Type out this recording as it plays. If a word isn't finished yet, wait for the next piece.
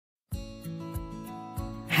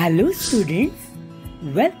Hello students,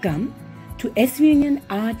 welcome to SV Union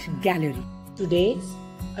Art Gallery. Today's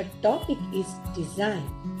topic is design.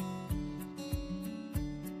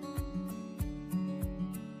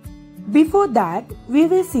 Before that, we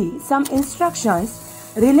will see some instructions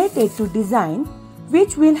related to design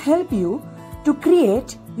which will help you to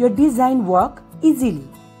create your design work easily.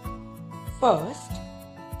 First,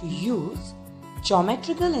 to use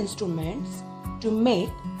geometrical instruments to make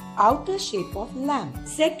outer shape of lamp.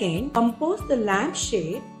 Second, compose the lamp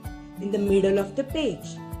shape in the middle of the page,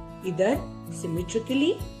 either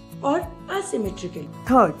symmetrically or asymmetrically.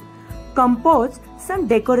 Third, compose some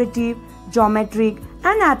decorative, geometric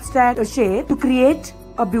and abstract shape to create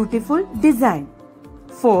a beautiful design.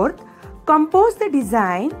 Fourth, compose the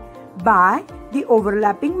design by the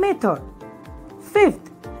overlapping method.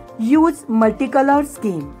 Fifth, use multicolor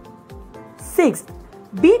scheme. Sixth,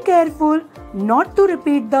 be careful not to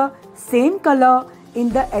repeat the same color in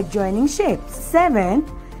the adjoining shapes.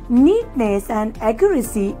 Seventh, neatness and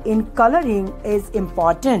accuracy in coloring is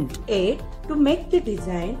important. Eighth, to make the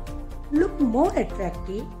design look more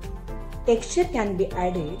attractive, texture can be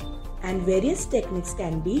added and various techniques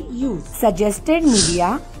can be used. Suggested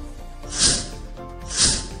media.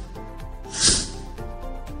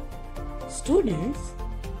 Students,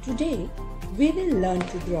 today we will learn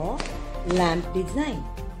to draw lamp design.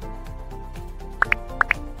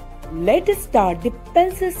 Let us start the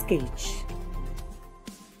pencil sketch.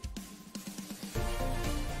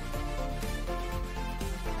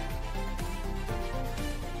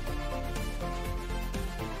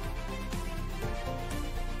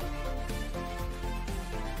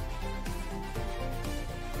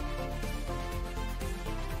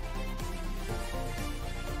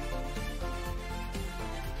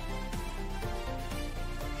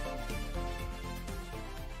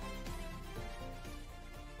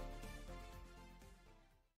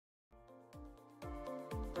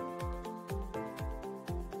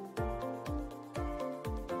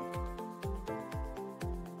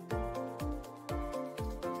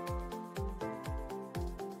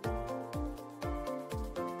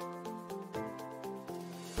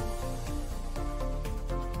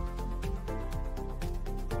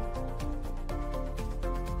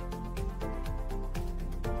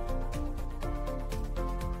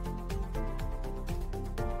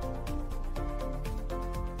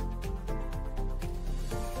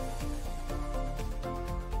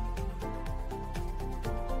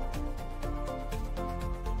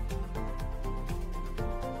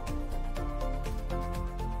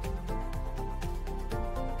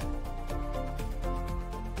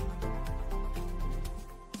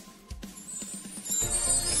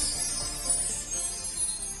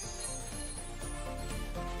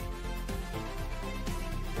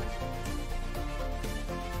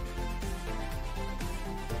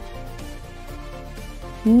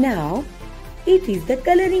 Now it is the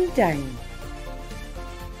coloring time.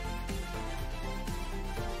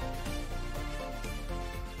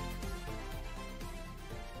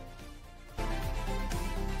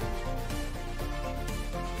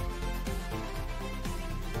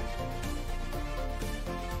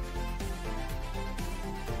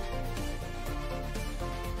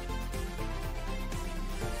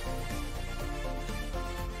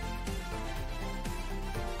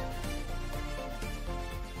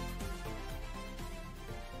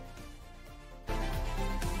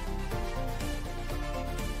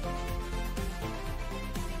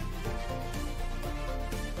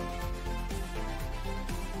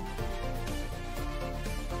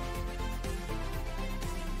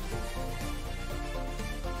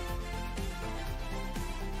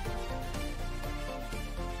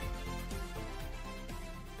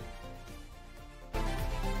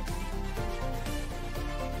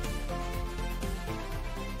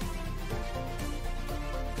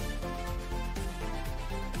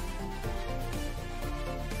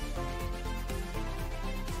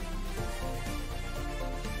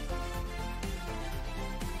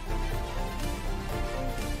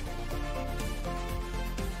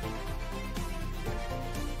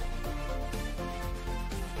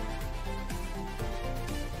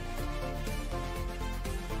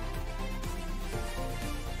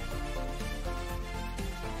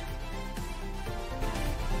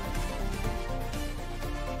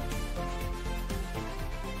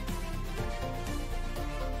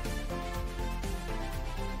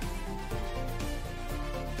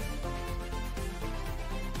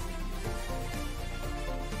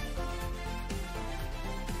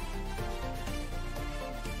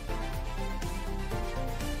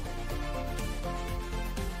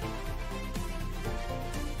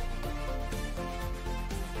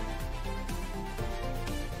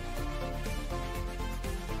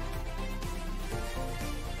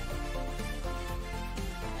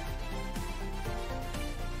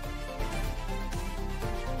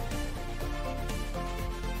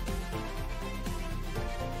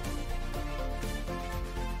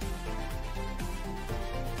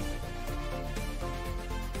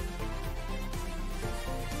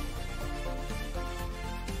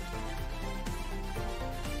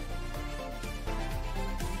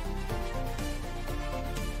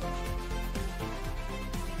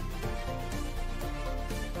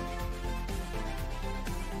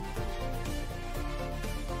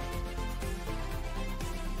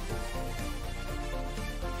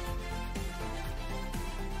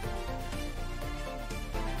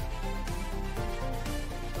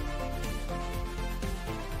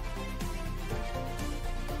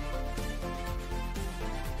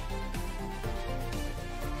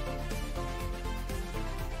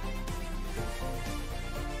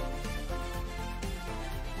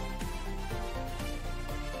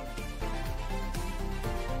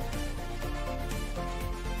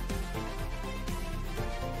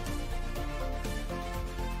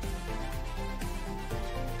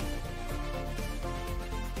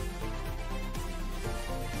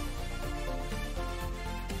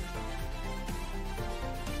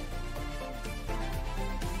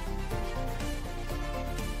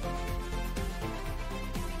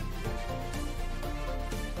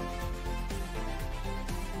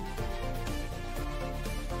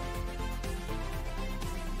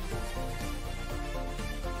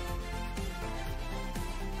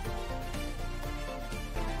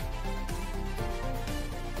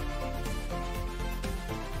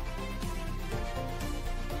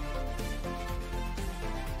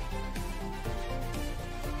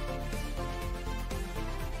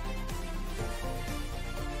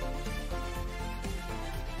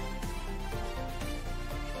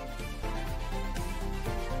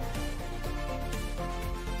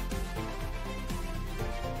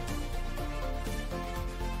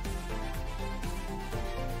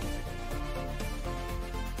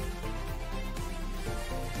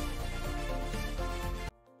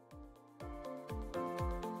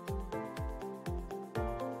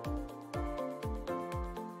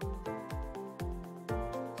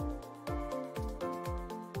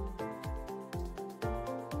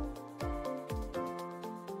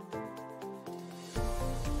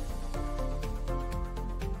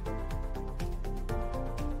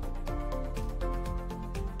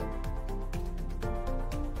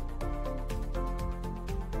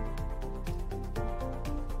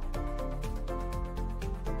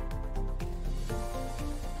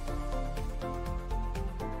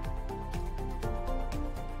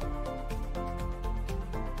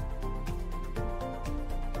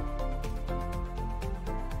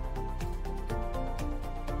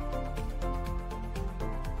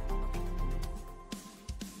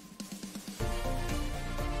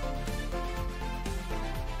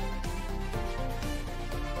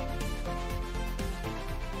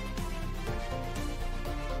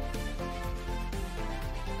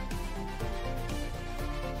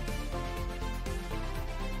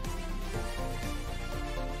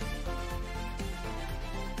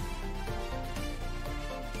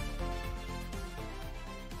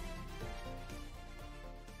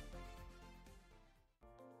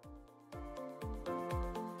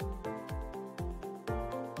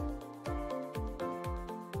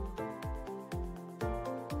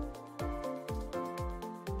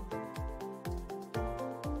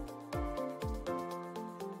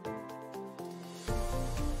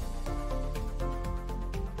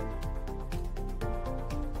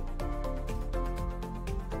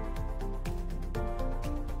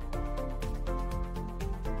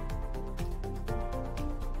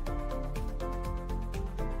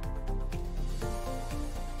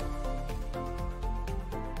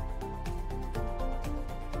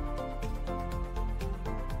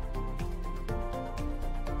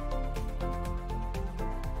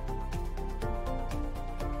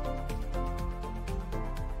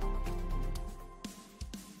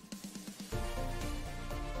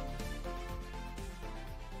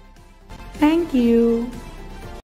 Thank you.